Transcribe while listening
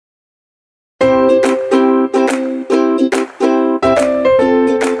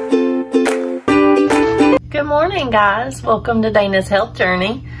Good morning, guys. Welcome to Dana's Health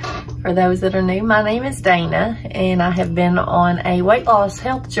Journey. For those that are new, my name is Dana, and I have been on a weight loss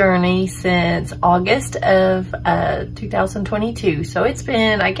health journey since August of 2022. So it's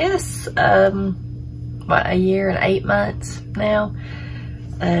been, I guess, a year and 8 months now.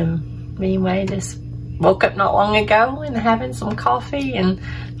 Anyway, just woke up not long ago and having some coffee and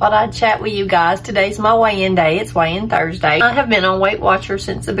thought I'd chat with you guys. Today's my weigh-in day. It's weigh-in Thursday. I have been on Weight Watchers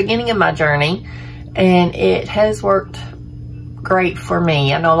since the beginning of my journey, and it has worked great for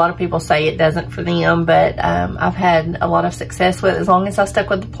me. I know a lot of people say it doesn't for them, but I've had a lot of success with it as long as I stuck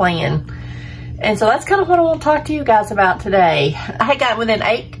with the plan. And so that's kind of what I want to talk to you guys about today. I had gotten within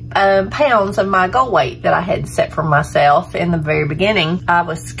 8 pounds of my goal weight that I had set for myself in the very beginning. I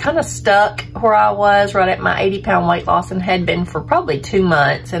was kind of stuck where I was right at my 80-pound weight loss and had been for probably 2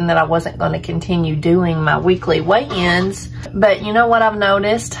 months, and that I wasn't going to continue doing my weekly weigh-ins. But you know what I've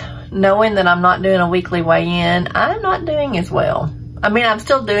noticed? Knowing that I'm not doing a weekly weigh-in, I'm not doing as well. I mean, I'm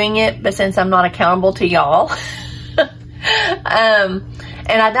still doing it, but since I'm not accountable to y'all,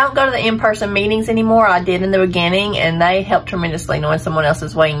 and I don't go to the in-person meetings anymore. I did in the beginning, and they helped tremendously knowing someone else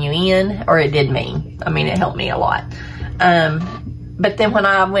is weighing you in, or it did me. I mean, it helped me a lot. But then when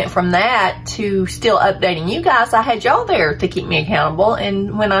I went from that to still updating you guys, I had y'all there to keep me accountable.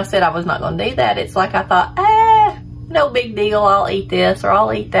 And when I said I was not going to do that, it's like I thought, no big deal. I'll eat this or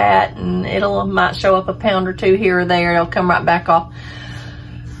I'll eat that, and might show up a pound or two here or there. It'll come right back off.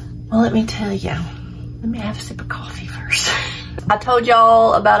 Well, let me tell you. Let me have a sip of coffee first. I told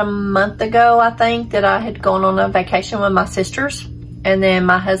y'all about a month ago, I think, that I had gone on a vacation with my sisters. And then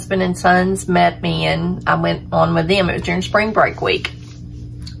my husband and sons met me, and I went on with them. It was during spring break week.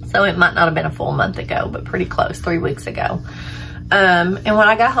 So it might not have been a full month ago, but pretty close, 3 weeks ago. And when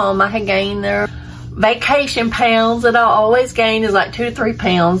I got home, I had gained their vacation pounds that I always gain is like 2 to 3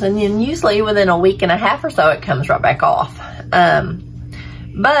 pounds. And then usually within a week and a half or so, it comes right back off.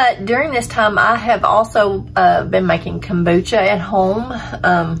 But during this time, I have also been making kombucha at home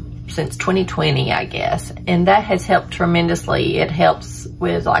since 2020, I guess. And that has helped tremendously. It helps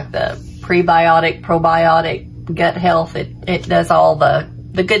with like the prebiotic, probiotic, gut health. It does all the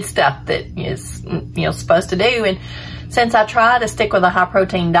good stuff that is, supposed to do. And since I try to stick with a high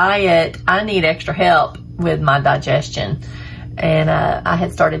protein diet, I need extra help with my digestion. And I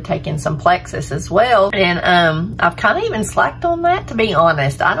had started taking some Plexus as well. And I've kind of even slacked on that, to be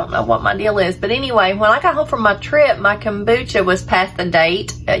honest. I don't know what my deal is. But anyway, when I got home from my trip, my kombucha was past the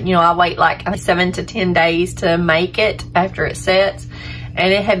date. I wait like 7 to 10 days to make it after it sets.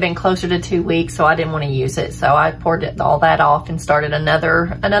 And it had been closer to 2 weeks, so I didn't want to use it. So I poured all that off and started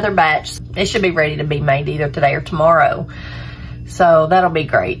another batch. It should be ready to be made either today or tomorrow. So that'll be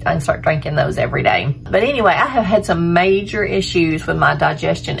great. I can start drinking those every day. But anyway, I have had some major issues with my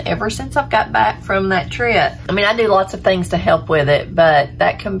digestion ever since I've got back from that trip. I mean, I do lots of things to help with it, but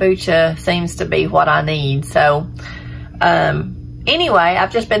that kombucha seems to be what I need. So, anyway,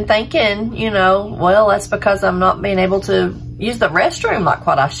 I've just been thinking, well, that's because I'm not being able to use the restroom like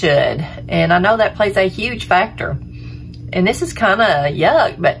what I should. And I know that plays a huge factor. And this is kind of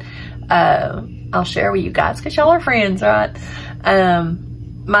yuck, but I'll share with you guys because y'all are friends, right?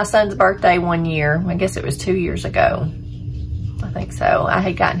 My son's birthday one year, I guess it was 2 years ago. I think so. I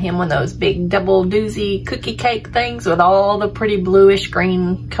had gotten him one of those big double doozy cookie cake things with all the pretty bluish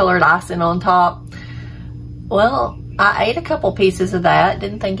green colored icing on top. Well, I ate a couple pieces of that,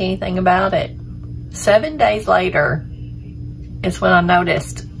 didn't think anything about it. 7 days later is when I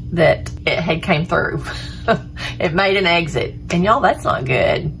noticed that it had came through. It made an exit. And y'all, that's not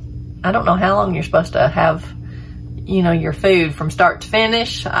good. I don't know how long you're supposed to have, your food from start to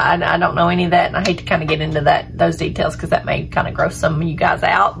finish. I don't know any of that, and I hate to kind of get into those details because that may kind of gross some of you guys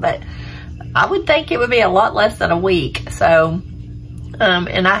out, but I would think it would be a lot less than a week. So,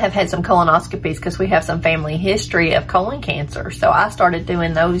 and I have had some colonoscopies because we have some family history of colon cancer. So I started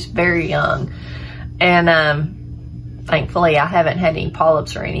doing those very young, and thankfully I haven't had any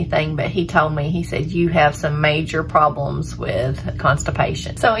polyps or anything, but he told me, he said, you have some major problems with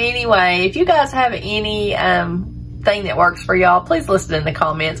constipation. So anyway, if you guys have any thing that works for y'all, please list it in the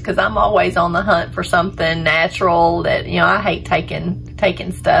comments, because I'm always on the hunt for something natural that, I hate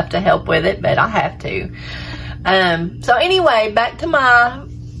taking stuff to help with it, but I have to. So anyway, back to my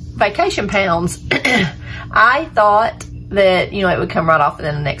vacation pounds. I thought that, it would come right off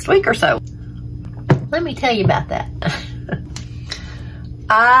within the next week or so. Let me tell you about that.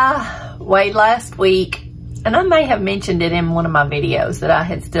 I weighed last week, and I may have mentioned it in one of my videos that I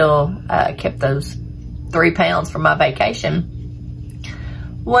had still kept those 3 pounds from my vacation.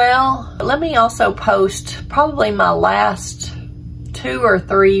 Well, let me also post probably my last 2 or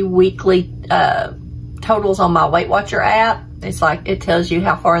 3 weekly totals on my Weight Watcher app. It's like it tells you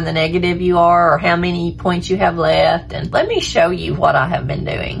how far in the negative you are or how many points you have left. And let me show you what I have been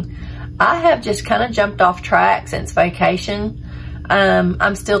doing. I have just kind of jumped off track since vacation.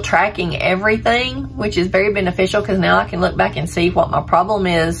 I'm still tracking everything, which is very beneficial because now I can look back and see what my problem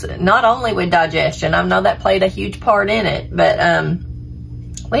is, not only with digestion. I know that played a huge part in it, but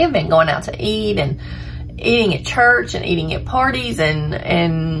we have been going out to eat and eating at church and eating at parties, and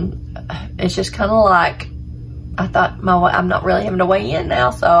it's just kind of like, I thought I'm not really having to weigh in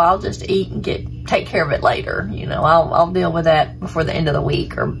now, so I'll just eat and take care of it later. You know, I'll deal with that before the end of the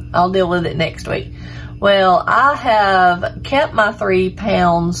week, or I'll deal with it next week. Well, I have kept my 3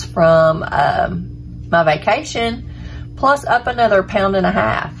 pounds from my vacation, plus up another 1.5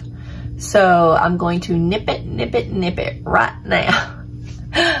 pounds. So I'm going to nip it right now.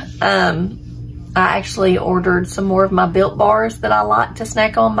 I actually ordered some more of my Built Bars that I like to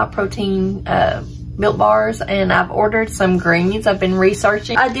snack on, my protein Built Bars, and I've ordered some greens. I've been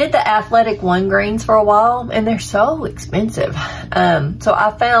researching. I did the Athletic One greens for a while, and they're so expensive. So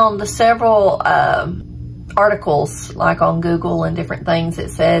I found several articles like on Google and different things that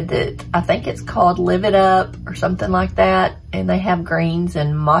said that, I think it's called Live It Up or something like that, and they have greens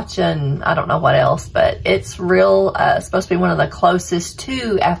and matcha and I don't know what else, but it's real, supposed to be one of the closest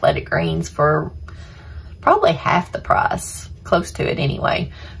to Athletic Greens for probably half the price, close to it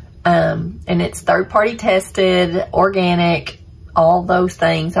anyway. And it's third-party tested, organic, all those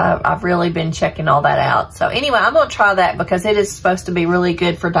things. I've really been checking all that out. So anyway, I'm going to try that because it is supposed to be really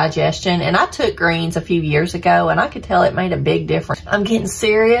good for digestion. And I took greens a few years ago, and I could tell it made a big difference. I'm getting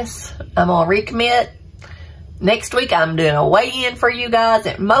serious. I'm going to recommit. Next week, I'm doing a weigh-in for you guys,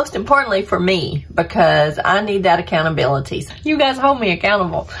 and most importantly for me, because I need that accountability. So you guys hold me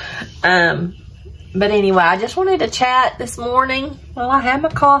accountable. But anyway, I just wanted to chat this morning. Well, I had my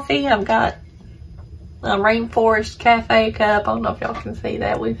coffee. I've got a Rainforest Cafe cup. I don't know if y'all can see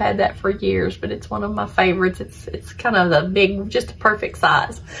that. We've had that for years, but it's one of my favorites. It's kind of the big, just a perfect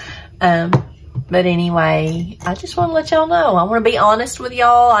size. But anyway, I just want to let y'all know. I want to be honest with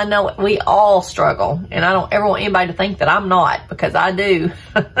y'all. I know we all struggle, and I don't ever want anybody to think that I'm not, because I do.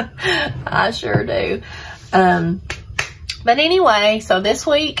 I sure do. But anyway, so this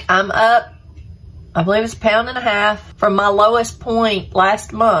week I'm up, I believe it's 1.5 pounds. From my lowest point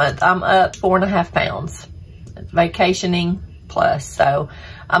last month, I'm up 4.5 pounds. Vacationing plus. So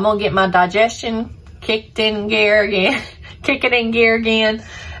I'm going to get my digestion kicked in gear again. Kick it in gear again.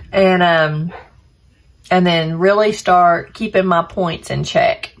 And then really start keeping my points in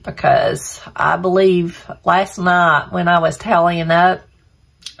check. Because I believe last night when I was tallying up,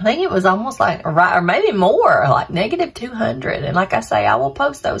 I think it was almost like, or maybe more, like -200. And like I say, I will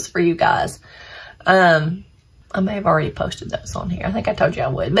post those for you guys. I may have already posted those on here. I think I told you I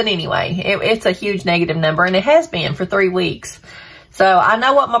would. But anyway, it's a huge negative number, and it has been for 3 weeks. So I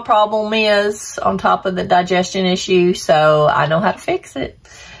know what my problem is on top of the digestion issue, so I know how to fix it.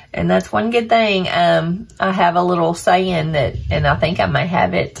 And that's one good thing. I have a little saying that, and I think I may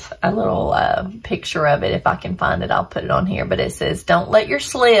have it, a little picture of it. If I can find it, I'll put it on here. But it says, don't let your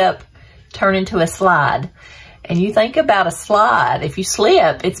slip turn into a slide. And you think about a slide, if you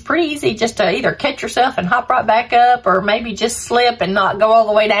slip, it's pretty easy just to either catch yourself and hop right back up, or maybe just slip and not go all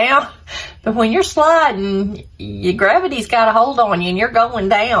the way down. But when you're sliding, your gravity's got a hold on you and you're going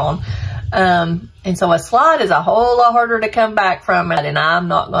down. And so a slide is a whole lot harder to come back from, and I'm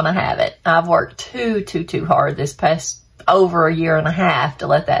not going to have it. I've worked too hard this past over 1.5 years to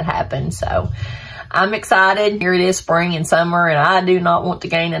let that happen. So I'm excited. Here it is, spring and summer, and I do not want to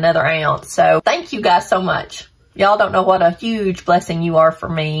gain another ounce. So thank you guys so much. Y'all don't know what a huge blessing you are for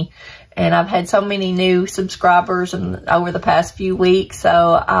me. And I've had so many new subscribers over the past few weeks. So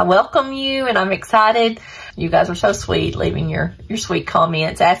I welcome you, and I'm excited. You guys are so sweet, leaving your sweet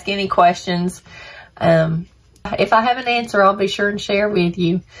comments, ask any questions. If I have an answer, I'll be sure and share with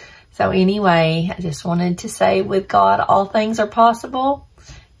you. So anyway, I just wanted to say, with God, all things are possible,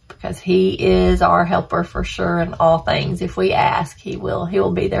 because He is our helper for sure in all things. If we ask, He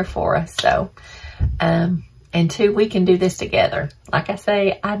will be there for us. So, and 2, we can do this together. Like I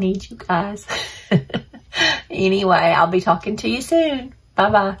say, I need you guys. Anyway, I'll be talking to you soon.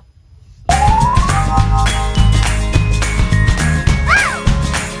 Bye-bye.